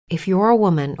If you're a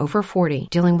woman over 40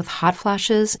 dealing with hot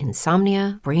flashes,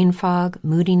 insomnia, brain fog,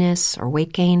 moodiness, or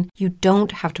weight gain, you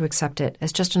don't have to accept it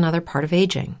as just another part of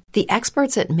aging. The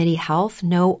experts at MIDI Health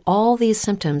know all these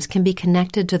symptoms can be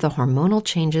connected to the hormonal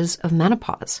changes of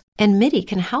menopause. And MIDI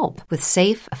can help with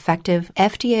safe, effective,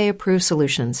 FDA-approved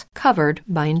solutions covered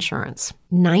by insurance.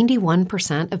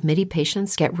 91% of MIDI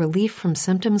patients get relief from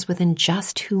symptoms within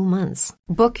just 2 months.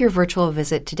 Book your virtual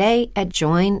visit today at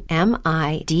joinmidi.com.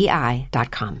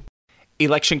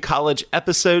 Election College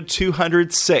episode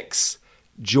 206,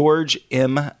 George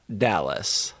M.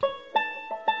 Dallas.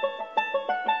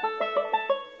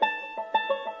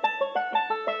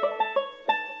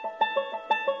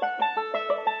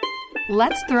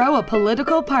 Let's throw a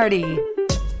political party.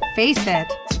 Face it,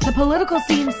 the political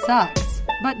scene sucks,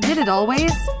 but did it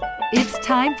always? It's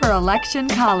time for Election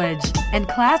College, and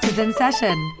class is in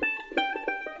session.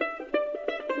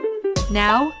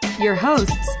 Now, your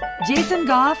hosts, Jason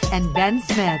Goff and Ben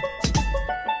Smith.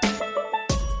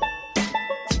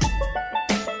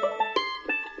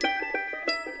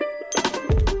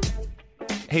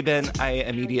 Hey, Ben, I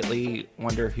immediately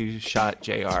wonder who shot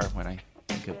JR when I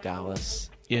think of Dallas.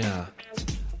 Yeah.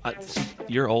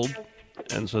 You're old,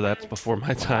 and so that's before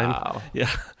my time. Wow. Yeah,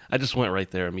 I just went right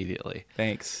there immediately.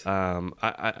 Thanks. I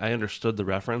understood the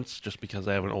reference just because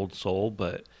I have an old soul,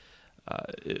 but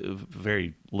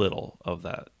very little of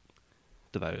that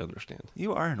did I understand.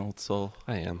 You are an old soul.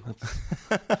 I am.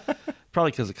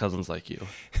 Probably because of cousins like you.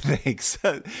 Thanks.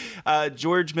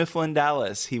 George Mifflin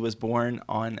Dallas. He was born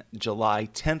on July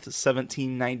 10th,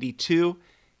 1792.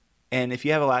 And if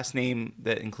you have a last name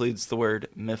that includes the word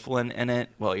Mifflin in it,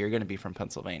 well, you're going to be from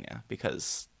Pennsylvania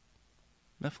because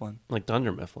Mifflin. Like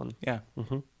Dunder Mifflin. Yeah.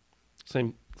 Mm-hmm.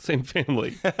 Same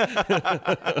family.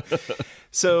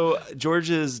 So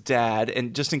George's dad,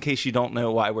 and just in case you don't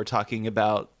know why we're talking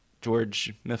about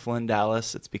George Mifflin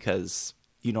Dallas, it's because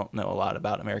you don't know a lot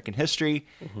about American history,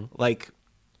 like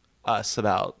us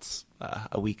about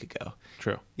a week ago.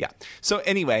 True. Yeah. So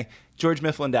anyway, George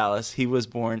Mifflin Dallas, he was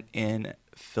born in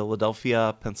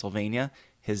Philadelphia, Pennsylvania.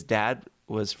 His dad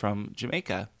was from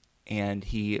Jamaica, and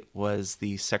he was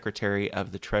the Secretary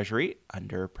of the Treasury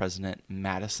under President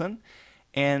Madison,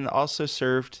 and also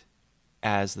served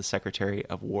as the Secretary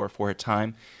of War for a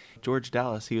time. George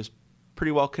Dallas, he was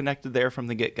pretty well connected there from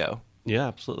the get-go. Yeah,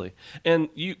 absolutely. And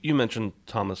you mentioned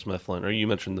Thomas Mifflin, or you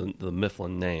mentioned the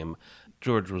Mifflin name.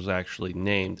 George was actually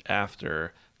named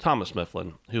after Thomas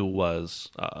Mifflin, who was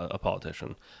a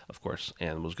politician, of course,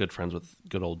 and was good friends with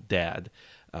good old Dad.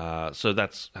 So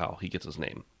that's how he gets his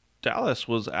name. Dallas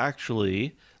was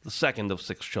actually the second of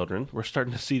 6 children. We're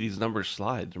starting to see these numbers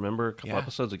slide. Remember a couple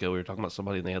episodes ago, we were talking about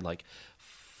somebody and they had like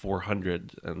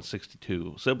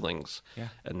 462 siblings. Yeah.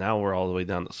 And now we're all the way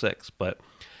down to 6. But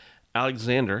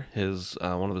Alexander,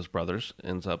 one of his brothers,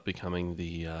 ends up becoming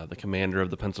the commander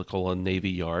of the Pensacola Navy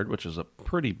Yard, which is a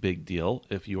pretty big deal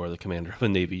if you are the commander of a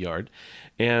Navy Yard.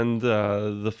 And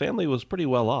the family was pretty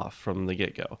well off from the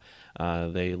get-go.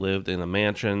 They lived in a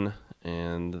mansion,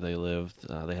 and they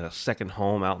had a second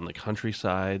home out in the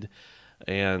countryside,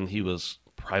 and he was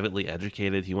privately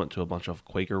educated. He went to a bunch of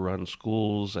Quaker-run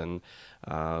schools, and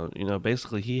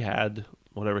basically he had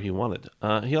whatever he wanted.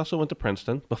 He also went to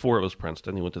Princeton. Before it was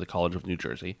Princeton, he went to the College of New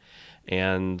Jersey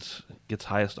and gets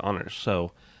highest honors.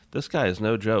 So this guy is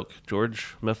no joke.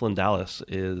 George Mifflin Dallas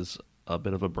is a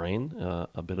bit of a brain,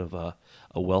 a bit of a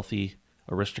wealthy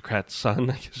aristocrat's son,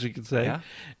 I guess you could say. Yeah.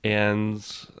 And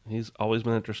he's always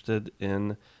been interested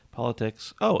in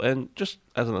politics. Oh, and just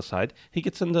as an aside, he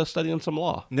gets into studying some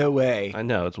law. No way. I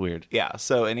know, it's weird. Yeah,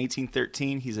 so in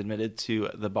 1813, he's admitted to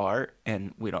the bar,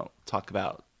 and we don't talk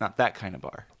about not that kind of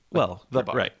bar. Well, the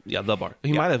bar. Right. Yeah, the bar.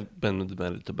 He might have been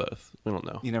admitted to both. We don't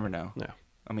know. You never know. Yeah.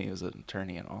 I mean, he was an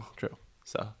attorney and all. True.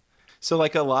 So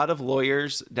like a lot of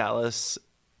lawyers, Dallas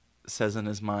says in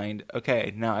his mind,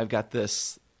 okay, now I've got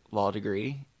this law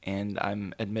degree, and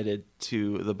I'm admitted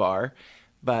to the bar.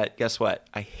 But guess what?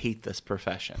 I hate this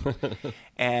profession.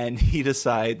 And he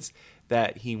decides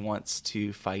that he wants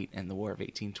to fight in the War of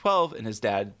 1812. And his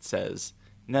dad says,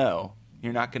 no,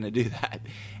 you're not going to do that.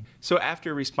 So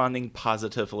after responding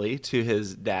positively to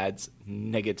his dad's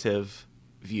negative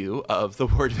view of the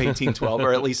War of 1812,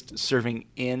 or at least serving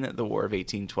in the War of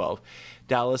 1812,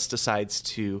 Dallas decides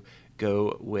to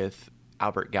go with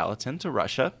Albert Gallatin to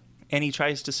Russia, and he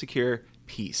tries to secure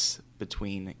peace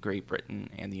between Great Britain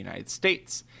and the United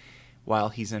States. While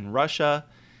he's in Russia,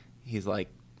 he's like,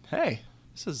 hey,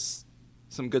 this is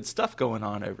some good stuff going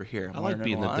on over here. I like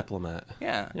being a diplomat.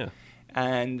 Yeah. Yeah.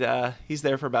 And he's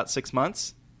there for about 6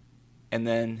 months. And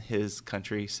then his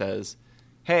country says,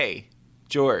 hey,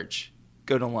 George,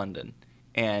 go to London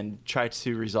and try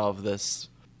to resolve this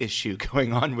issue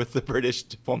going on with the British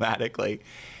diplomatically.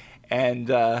 And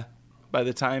by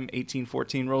the time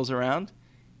 1814 rolls around,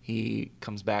 he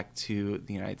comes back to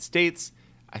the United States.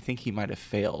 I think he might have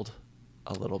failed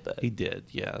a little bit. He did,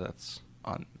 yeah. That's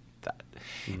on that.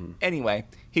 Mm-hmm. Anyway,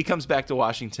 he comes back to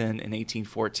Washington in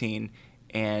 1814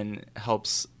 and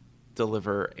helps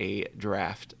deliver a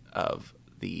draft of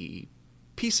the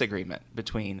peace agreement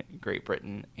between Great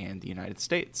Britain and the United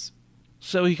States.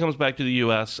 So he comes back to the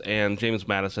U.S., and James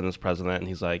Madison is president, and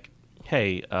he's like,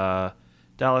 hey,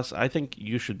 Dallas, I think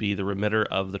you should be the remitter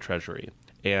of the Treasury.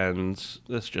 And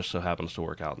this just so happens to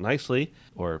work out nicely,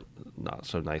 or not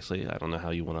so nicely, I don't know how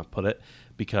you want to put it,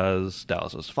 because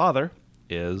Dallas's father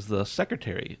is the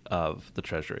Secretary of the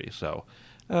Treasury. So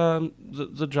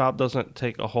the job doesn't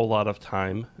take a whole lot of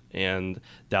time, and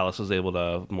Dallas is able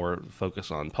to more focus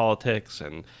on politics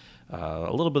and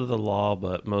a little bit of the law,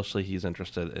 but mostly he's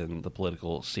interested in the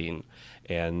political scene.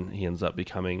 And he ends up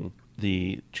becoming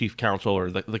the chief counsel,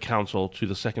 or the counsel to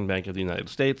the Second Bank of the United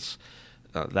States.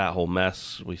 That whole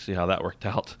mess, we see how that worked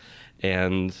out.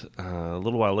 And a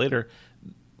little while later,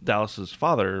 Dallas's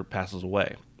father passes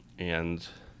away. And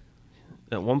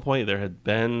at one point, there had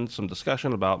been some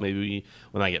discussion about maybe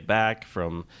when I get back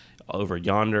from over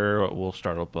yonder, we'll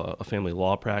start up a family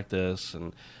law practice.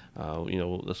 And,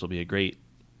 this will be a great,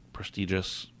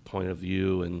 prestigious point of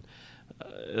view. And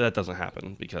that doesn't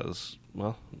happen because,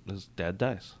 well, his dad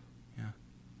dies.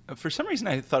 Yeah. For some reason,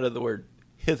 I thought of the word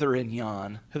hither and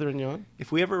yon. Hither and yon?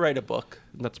 If we ever write a book.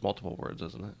 That's multiple words,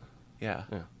 isn't it? Yeah.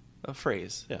 A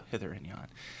phrase. Yeah. Hither and yon.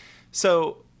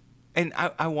 So, and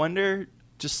I wonder,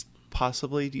 just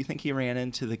possibly, do you think he ran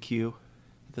into the Q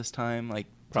at this time? Like,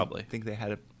 probably. I think they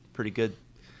had a pretty good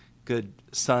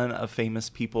son of famous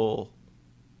people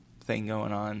thing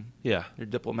going on. Yeah. They're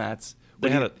diplomats.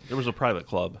 There was a private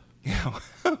club. Yeah.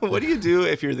 What do you do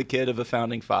if you're the kid of a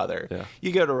founding father? Yeah.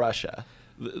 You go to Russia.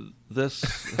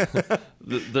 The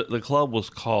club was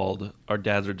called Our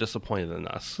Dads Are Disappointed in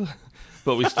Us,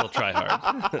 but we still try hard.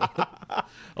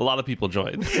 A lot of people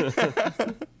joined.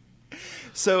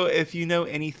 So if you know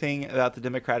anything about the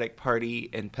Democratic Party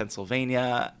in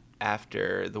Pennsylvania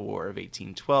after the War of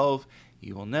 1812,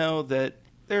 you will know that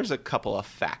there's a couple of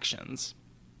factions.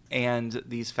 And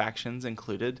these factions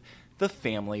included the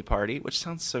Family Party, which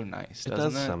sounds so nice, doesn't it?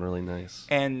 It does sound really nice.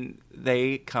 And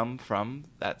they come from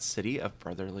that city of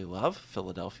brotherly love,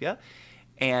 Philadelphia.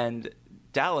 And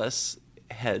Dallas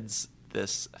heads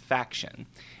this faction.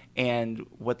 And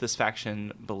what this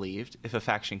faction believed, if a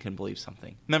faction can believe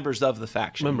something, members of the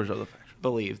faction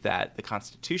believed that the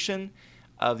Constitution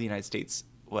of the United States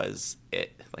was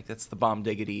it. Like, that's the bomb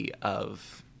diggity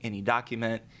of any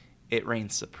document. It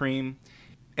reigns supreme.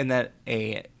 And that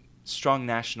a strong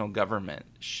national government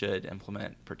should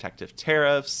implement protective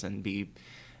tariffs and be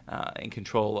in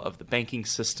control of the banking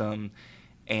system,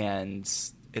 and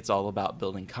it's all about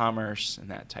building commerce and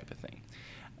that type of thing.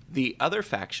 The other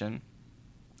faction,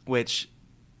 which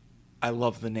I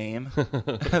love the name,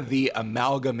 the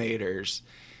Amalgamators.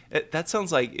 That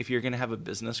sounds like if you're going to have a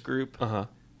business group,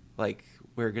 like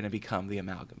we're going to become the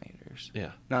Amalgamators.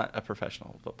 Yeah. Not a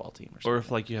professional football team or something. Or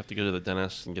if like you have to go to the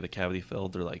dentist and get a cavity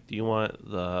filled, they're like, do you want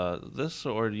this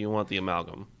or do you want the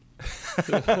amalgam?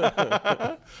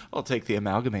 I'll take the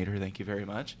Amalgamator, thank you very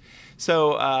much.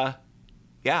 So,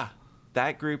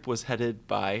 that group was headed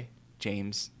by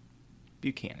James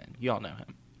Buchanan. You all know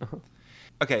him. Uh-huh.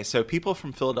 Okay, so people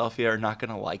from Philadelphia are not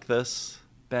going to like this,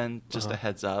 Ben, just a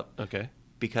heads up. Okay.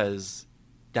 Because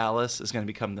Dallas is going to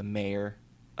become the mayor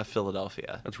of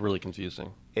Philadelphia. That's really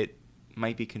confusing. It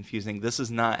might be confusing. This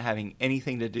is not having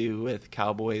anything to do with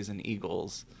Cowboys and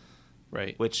Eagles.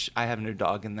 Right. Which I have no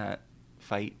dog in that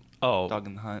fight. Oh. Dog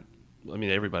in the hunt. I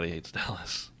mean, everybody hates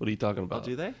Dallas. What are you talking about? Oh,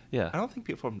 do they? Yeah. I don't think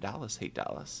people from Dallas hate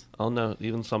Dallas. Oh, no.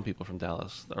 Even some people from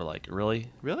Dallas are like,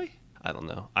 really? Really? I don't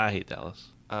know. I hate Dallas.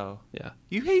 Oh. Yeah.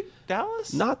 You hate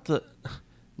Dallas? Not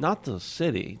the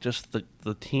city, just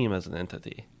the team as an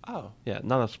entity. Oh. Yeah,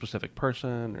 not a specific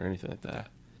person or anything like that. Okay.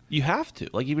 You have to.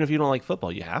 Like, even if you don't like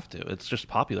football, you have to. It's just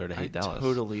popular to hate Dallas. I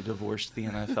totally divorced the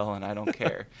NFL, and I don't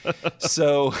care.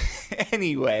 So,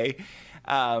 anyway,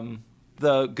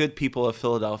 the good people of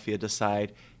Philadelphia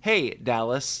decide, hey,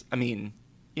 Dallas,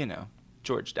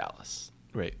 George Dallas.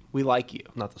 Right. We like you.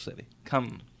 Not the city.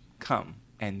 Come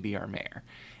and be our mayor.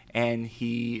 And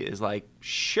he is like,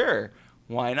 sure,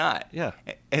 why not? Yeah.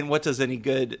 And what does any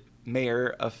good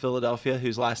mayor of Philadelphia,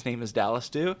 whose last name is Dallas,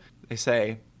 do? They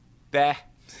say, bah.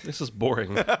 This is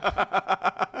boring.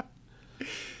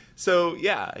 So,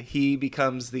 yeah, he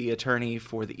becomes the attorney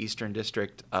for the Eastern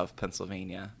District of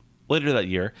Pennsylvania. Later that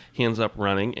year, he ends up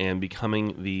running and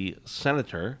becoming the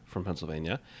senator from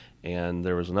Pennsylvania. And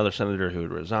there was another senator who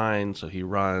had resigned, so he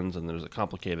runs, and there's a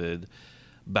complicated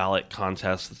ballot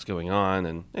contest that's going on.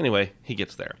 And anyway, he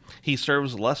gets there. He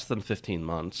serves less than 15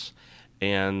 months.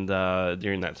 And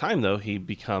during that time, though, he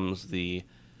becomes the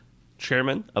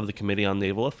chairman of the Committee on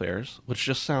Naval Affairs, which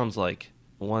just sounds like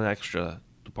one extra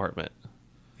department.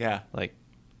 Yeah. Like,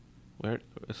 it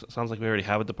sounds like we already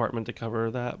have a department to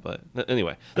cover that. But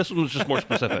anyway, this one was just more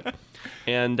specific.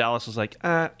 And Dallas is like,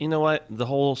 you know what? The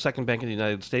whole Second Bank of the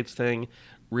United States thing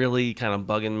really kind of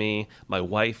bugging me. My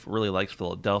wife really likes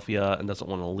Philadelphia and doesn't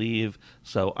want to leave,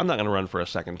 so I'm not going to run for a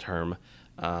second term.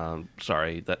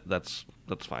 Sorry, that's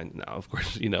fine now. Of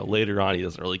course, later on he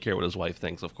doesn't really care what his wife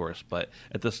thinks, of course, but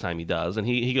at this time he does, and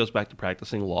he goes back to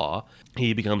practicing law.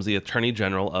 He becomes the Attorney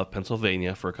General of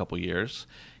Pennsylvania for a couple years.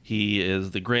 He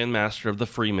is the Grand Master of the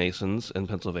Freemasons in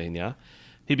Pennsylvania.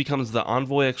 He becomes the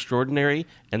Envoy Extraordinary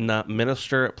and the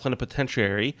Minister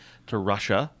Plenipotentiary to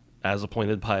Russia, as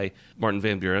appointed by Martin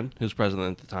Van Buren, who's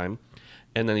president at the time.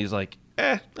 And then he's like,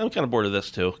 I'm kind of bored of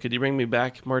this too. Could you bring me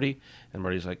back, Marty? And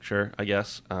Marty's like, sure, I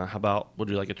guess. How about, would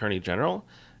you like Attorney General?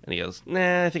 And he goes,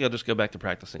 nah, I think I'll just go back to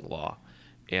practicing law.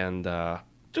 And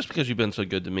just because you've been so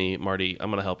good to me, Marty, I'm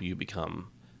going to help you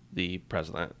become the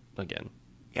president again.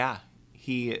 Yeah.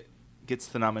 He gets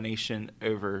the nomination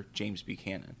over James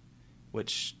Buchanan,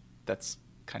 which that's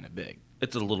kind of big.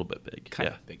 It's a little bit big. Kind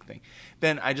of a big thing.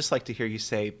 Ben, I just like to hear you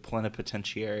say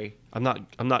plenipotentiary. I'm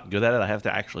not good at it. I have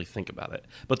to actually think about it.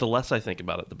 But the less I think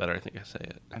about it, the better I think I say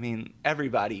it. I mean,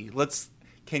 everybody,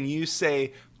 can you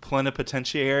say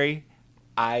plenipotentiary?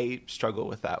 I struggle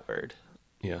with that word.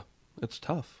 Yeah, it's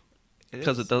tough.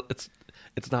 Because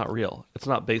it's not real. It's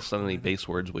not based on any base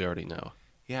words we already know.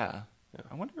 Yeah.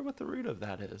 I wonder what the root of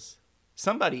that is.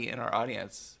 Somebody in our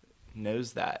audience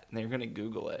knows that, and they're going to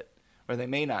Google it. Or they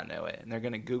may not know it, and they're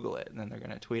going to Google it, and then they're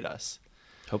going to tweet us.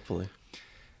 Hopefully.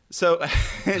 So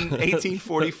in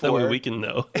 1844... that way we can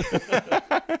know.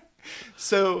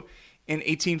 So in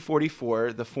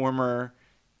 1844, the former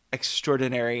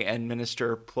extraordinary and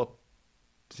minister...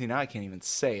 See, now I can't even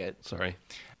say it. Sorry.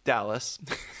 Dallas.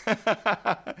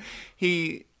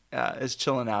 He is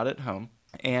chilling out at home,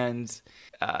 and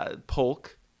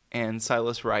Polk and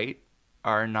Silas Wright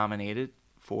are nominated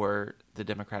for the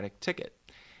Democratic ticket.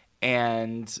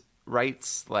 And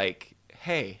Wright's like,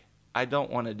 hey, I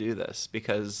don't want to do this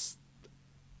because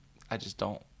I just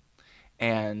don't.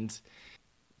 And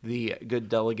the good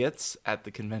delegates at the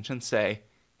convention say,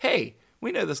 hey,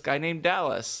 we know this guy named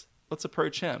Dallas. Let's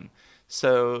approach him.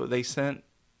 So they sent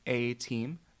a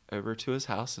team over to his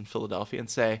house in Philadelphia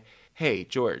and say, hey,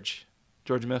 George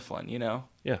Mifflin,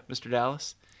 Yeah. Mr.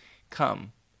 Dallas,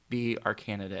 come be our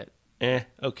candidate.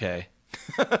 Okay.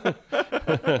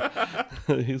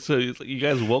 So you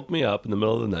guys woke me up in the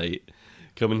middle of the night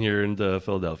coming here into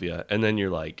Philadelphia, and then you're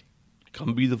like,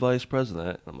 come be the vice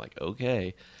president. I'm like,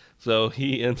 okay. So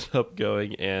he ends up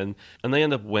going, and they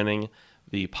end up winning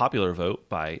the popular vote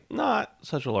by not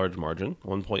such a large margin,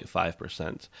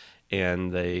 1.5%,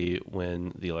 and they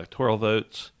win the electoral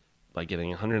votes by getting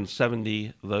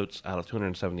 170 votes out of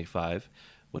 275,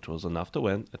 which was enough to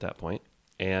win at that point.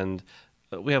 And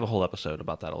we have a whole episode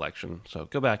about that election, so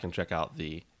go back and check out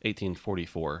the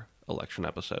 1844 election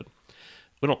episode.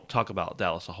 We don't talk about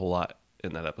Dallas a whole lot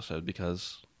in that episode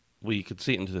because we could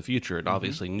see it into the future and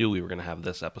obviously knew we were going to have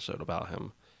this episode about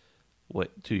him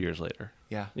 2 years later.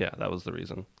 Yeah. Yeah, that was the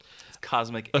reason. It's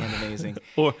cosmic and amazing.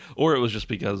 or it was just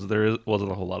because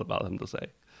wasn't a whole lot about him to say.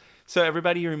 So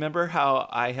everybody, you remember how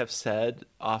I have said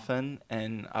often,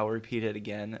 and I'll repeat it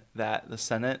again, that the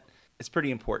Senate is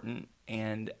pretty important.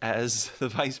 And as the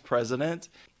vice president,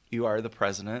 you are the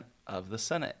president of the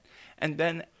Senate. And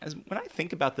then when I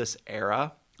think about this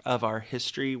era of our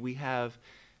history, we have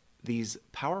these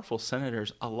powerful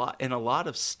senators in a lot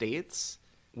of states.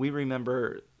 We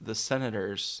remember the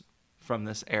senators from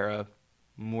this era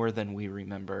more than we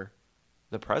remember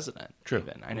the president. True.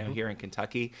 Even. I know here in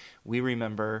Kentucky, we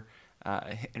remember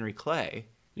Henry Clay.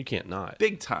 You can't not.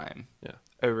 Big time. Yeah.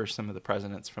 Over some of the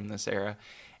presidents from this era.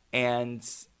 And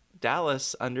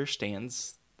Dallas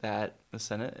understands that the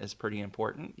Senate is pretty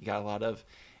important. You got a lot of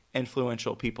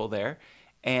influential people there.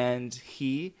 And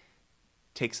he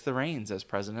takes the reins as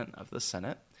president of the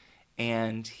Senate.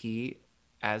 And he,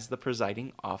 as the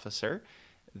presiding officer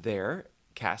there,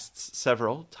 casts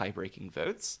several tie-breaking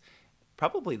votes.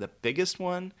 Probably the biggest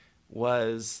one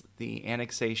was the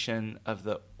annexation of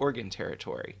the Oregon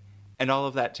Territory. And all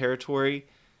of that territory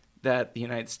that the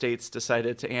United States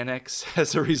decided to annex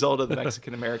as a result of the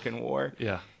Mexican-American War.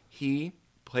 Yeah. He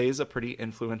plays a pretty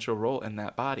influential role in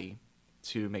that body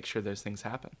to make sure those things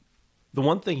happen. The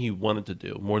one thing he wanted to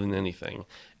do more than anything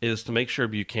is to make sure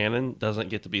Buchanan doesn't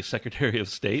get to be Secretary of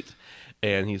State,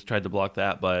 and he's tried to block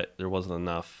that, but there wasn't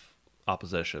enough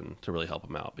opposition to really help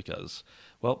him out because,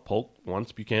 well, Polk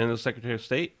wants Buchanan as Secretary of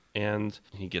State, and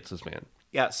he gets his man.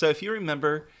 Yeah, so if you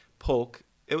remember Polk,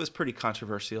 it was pretty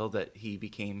controversial that he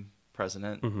became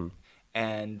president,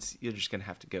 and you're just going to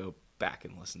have to go back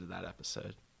and listen to that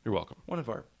episode. You're welcome. One of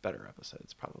our better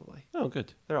episodes, probably. Oh,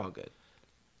 good. They're all good.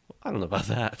 I don't know about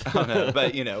that. I don't know,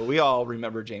 but, we all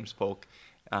remember James Polk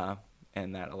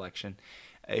and that election.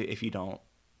 If you don't,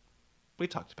 we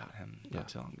talked about him not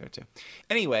too long ago, too.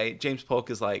 Anyway, James Polk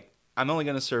is like, I'm only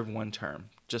going to serve one term,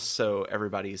 just so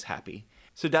everybody's happy.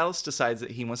 So Dallas decides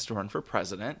that he wants to run for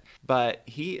president, but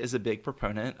he is a big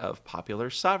proponent of popular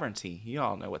sovereignty. You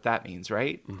all know what that means,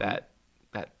 right?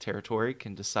 That territory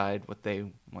can decide what they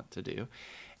want to do.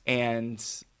 And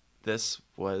this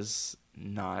was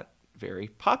not very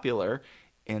popular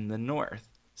in the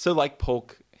North. So like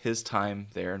Polk, his time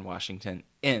there in Washington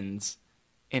ends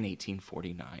in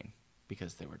 1849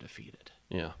 because they were defeated.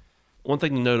 Yeah. One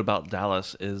thing to note about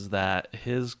Dallas is that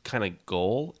his kind of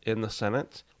goal in the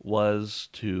Senate was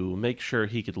to make sure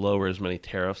he could lower as many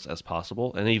tariffs as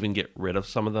possible and even get rid of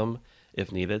some of them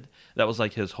if needed. That was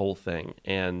like his whole thing.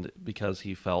 And because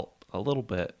he felt a little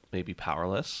bit maybe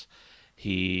powerless,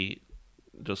 he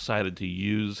decided to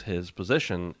use his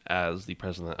position as the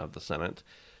president of the Senate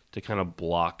to kind of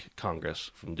block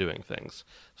Congress from doing things.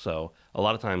 So a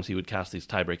lot of times he would cast these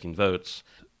tie-breaking votes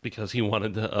because he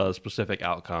wanted a specific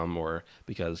outcome or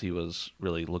because he was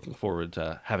really looking forward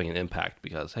to having an impact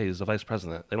because, hey, he's the vice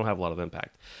president. They don't have a lot of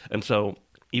impact. And so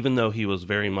even though he was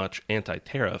very much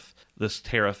anti-tariff, this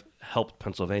tariff helped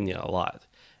Pennsylvania a lot.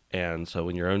 And so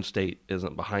when your own state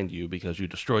isn't behind you because you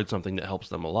destroyed something that helps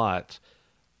them a lot,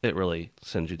 it really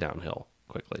sends you downhill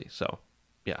quickly. So,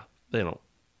 yeah, they don't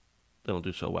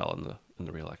do so well in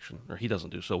the re-election, or he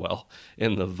doesn't do so well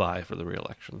in the vie for the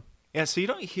re-election. Yeah, so you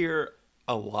don't hear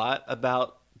a lot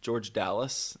about George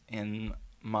Dallas in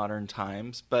modern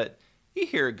times, but you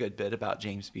hear a good bit about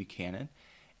James Buchanan.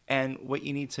 And what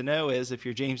you need to know is if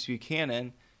you're James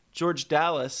Buchanan, George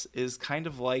Dallas is kind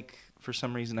of like, for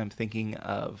some reason I'm thinking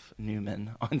of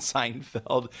Newman on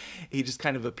Seinfeld. He just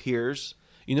kind of appears.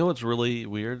 You know what's really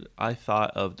weird? I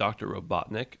thought of Dr.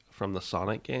 Robotnik from the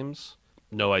Sonic games.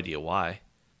 No idea why,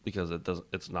 because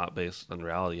it's not based on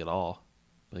reality at all.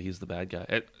 But he's the bad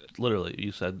guy. Literally,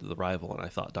 you said the rival, and I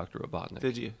thought Dr. Robotnik.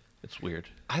 Did you? It's weird.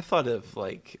 I thought of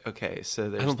okay, so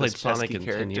there's I haven't played this Sonic pesky in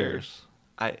character. 10 years.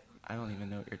 I don't even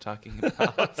know what you're talking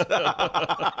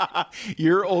about.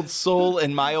 Your old soul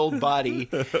and my old body.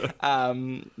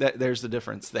 There's the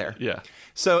difference there. Yeah.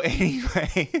 So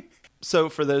anyway, so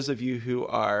for those of you who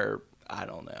are,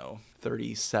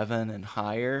 37 and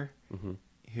higher,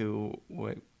 who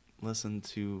would listen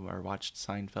to or watched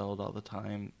Seinfeld all the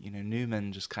time,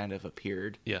 Newman just kind of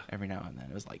appeared every now and then.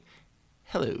 It was like,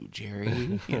 hello,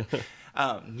 Jerry.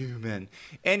 Newman.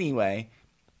 Anyway,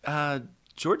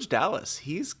 George Dallas,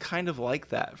 he's kind of like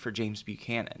that for James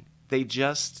Buchanan. They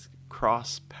just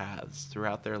cross paths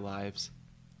throughout their lives.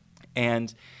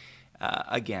 And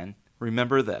again,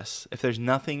 remember this. If there's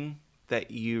nothing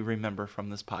that you remember from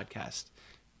this podcast,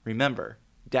 remember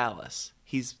Dallas,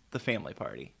 he's the family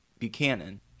party.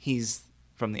 Buchanan, he's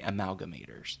from the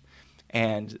Amalgamators.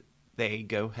 And they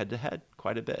go head to head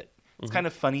quite a bit. It's kind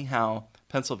of funny how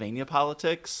Pennsylvania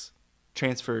politics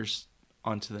transfers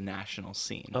onto the national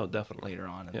scene. Oh, definitely. Later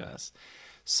on in this.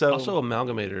 So also,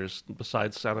 amalgamators,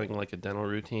 besides sounding like a dental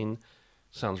routine,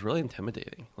 sounds really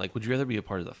intimidating. Like, would you rather be a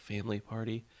part of the family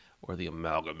party or the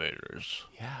amalgamators?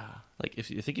 yeah. Like, if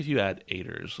you add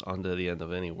 "aters" onto the end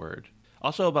of any word.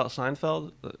 Also, about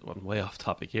Seinfeld, I'm way off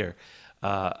topic here.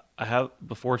 I have,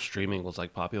 before streaming was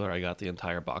like popular, I got the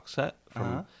entire box set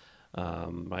from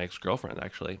my ex-girlfriend,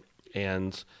 actually.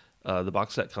 And the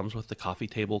box set comes with the coffee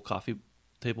table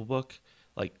book.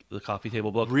 Like the coffee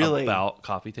table book Really? About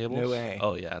coffee tables. No way.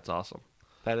 Oh, yeah, it's awesome.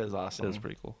 That is awesome. It is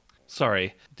pretty cool.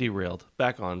 Sorry, derailed.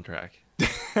 Back on track.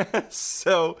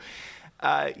 So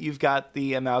you've got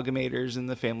the Amalgamators and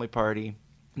the family party.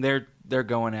 They're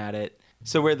going at it.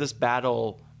 So where this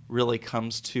battle really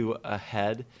comes to a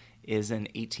head is in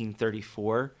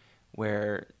 1834,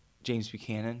 where James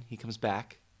Buchanan, he comes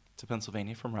back to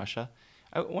Pennsylvania from Russia.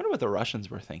 I wonder what the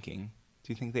Russians were thinking.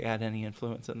 Do you think they had any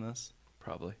influence in this?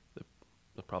 Probably.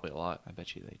 Probably a lot. I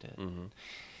bet you they did. Mm-hmm.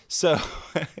 So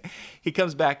he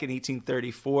comes back in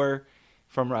 1834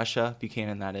 from Russia,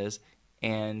 Buchanan that is,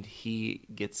 and he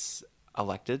gets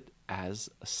elected as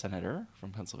a senator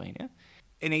from Pennsylvania.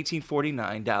 In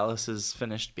 1849, Dallas is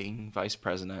finished being vice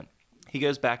president. He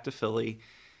goes back to Philly,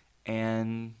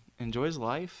 and enjoys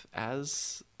life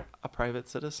as a private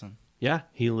citizen. Yeah,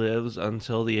 he lives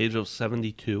until the age of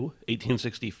 72,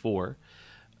 1864,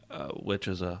 which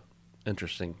is a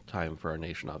interesting time for our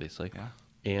nation, obviously, Yeah.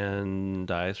 and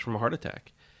dies from a heart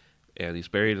attack. And he's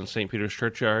buried in St. Peter's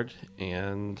Churchyard,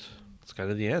 and it's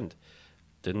kind of the end.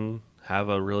 Didn't have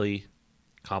a really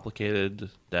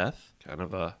complicated death, kind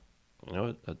of a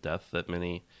death that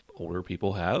many older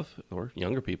people have, or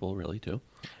younger people really too,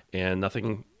 and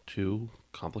nothing too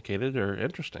complicated or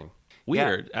interesting.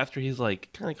 Weird. Yeah. After he's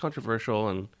like kind of controversial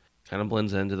and kind of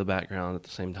blends into the background at the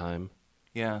same time.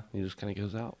 Yeah. He just kind of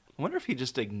goes out. I wonder if he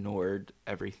just ignored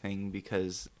everything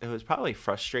because it was probably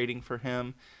frustrating for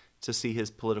him to see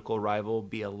his political rival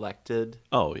be elected.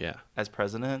 Oh, yeah. As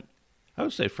president. I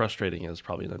would say frustrating is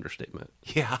probably an understatement.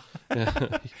 Yeah.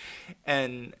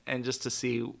 and just to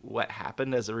see what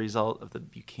happened as a result of the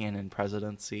Buchanan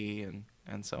presidency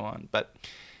and so on. But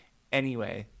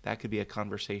anyway, that could be a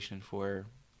conversation for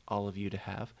all of you to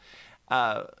have.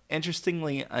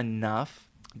 Interestingly enough,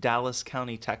 Dallas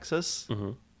County, Texas,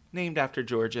 named after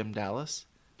George M. Dallas.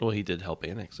 Well, he did help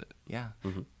annex it. Yeah.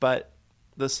 Mm-hmm. But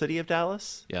the city of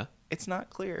Dallas, yeah, it's not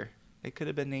clear. It could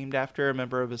have been named after a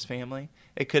member of his family.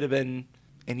 It could have been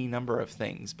any number of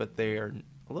things, but they are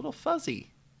a little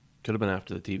fuzzy. Could have been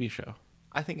after the TV show.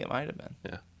 I think it might have been.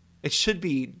 Yeah. It should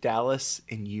be Dallas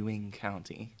in Ewing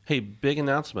County. Hey, big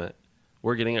announcement.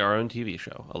 We're getting our own TV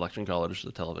show, Election College,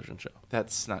 the television show.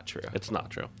 That's not true. It's not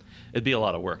true. It'd be a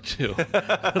lot of work, too.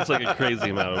 It's like a crazy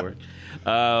amount of work.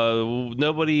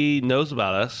 Nobody knows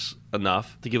about us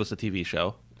enough to give us a TV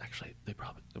show. Actually,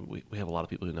 we have a lot of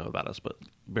people who know about us, but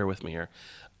bear with me here.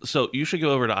 So you should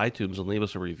go over to iTunes and leave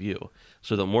us a review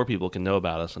so that more people can know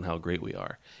about us and how great we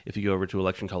are. If you go over to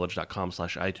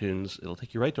electioncollege.com/iTunes, it'll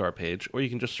take you right to our page, or you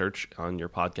can just search on your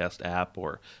podcast app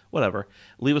or whatever.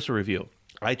 Leave us a review.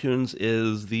 iTunes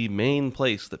is the main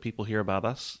place that people hear about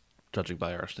us, judging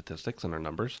by our statistics and our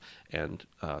numbers and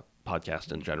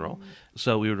podcast in general.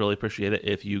 So we would really appreciate it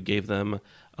if you gave them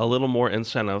a little more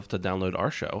incentive to download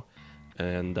our show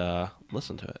and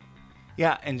listen to it.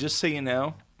 Yeah, and just so you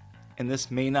know, and this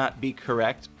may not be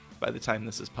correct by the time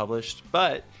this is published,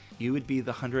 but you would be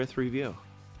the 100th review.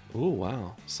 Ooh,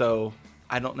 wow. So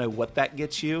I don't know what that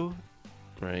gets you.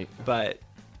 Right. But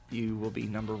you will be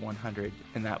number 100,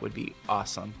 and that would be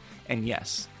awesome. And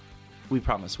yes, we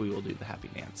promise we will do the happy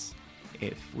dance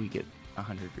if we get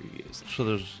 100 reviews. So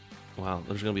there's going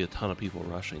to be a ton of people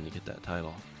rushing to get that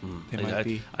title.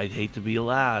 I'd hate to be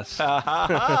last.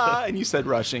 And you said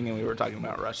rushing, and we were talking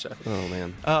about Russia. Oh,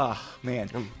 man. Oh, man.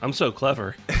 I'm so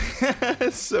clever.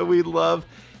 So we'd love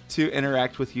to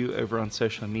interact with you over on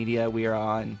social media. We are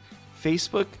on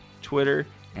Facebook, Twitter,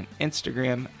 and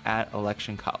Instagram at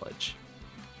Election College.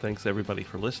 Thanks, everybody,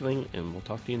 for listening, and we'll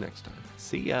talk to you next time.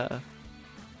 See ya.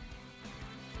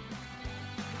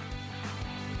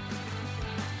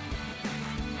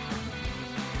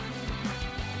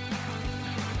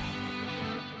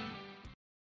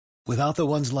 Without the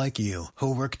ones like you,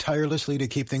 who work tirelessly to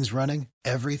keep things running,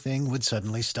 everything would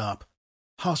suddenly stop.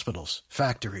 Hospitals,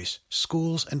 factories,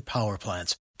 schools, and power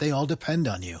plants, they all depend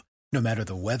on you. No matter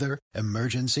the weather,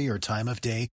 emergency, or time of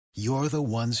day, you're the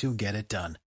ones who get it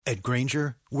done. At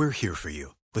Grainger, we're here for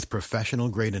you with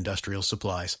professional-grade industrial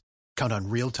supplies. Count on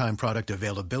real-time product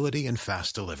availability and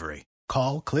fast delivery.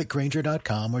 Call, click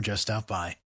Grainger.com, or just stop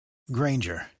by.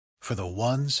 Grainger, for the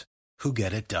ones who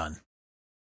get it done.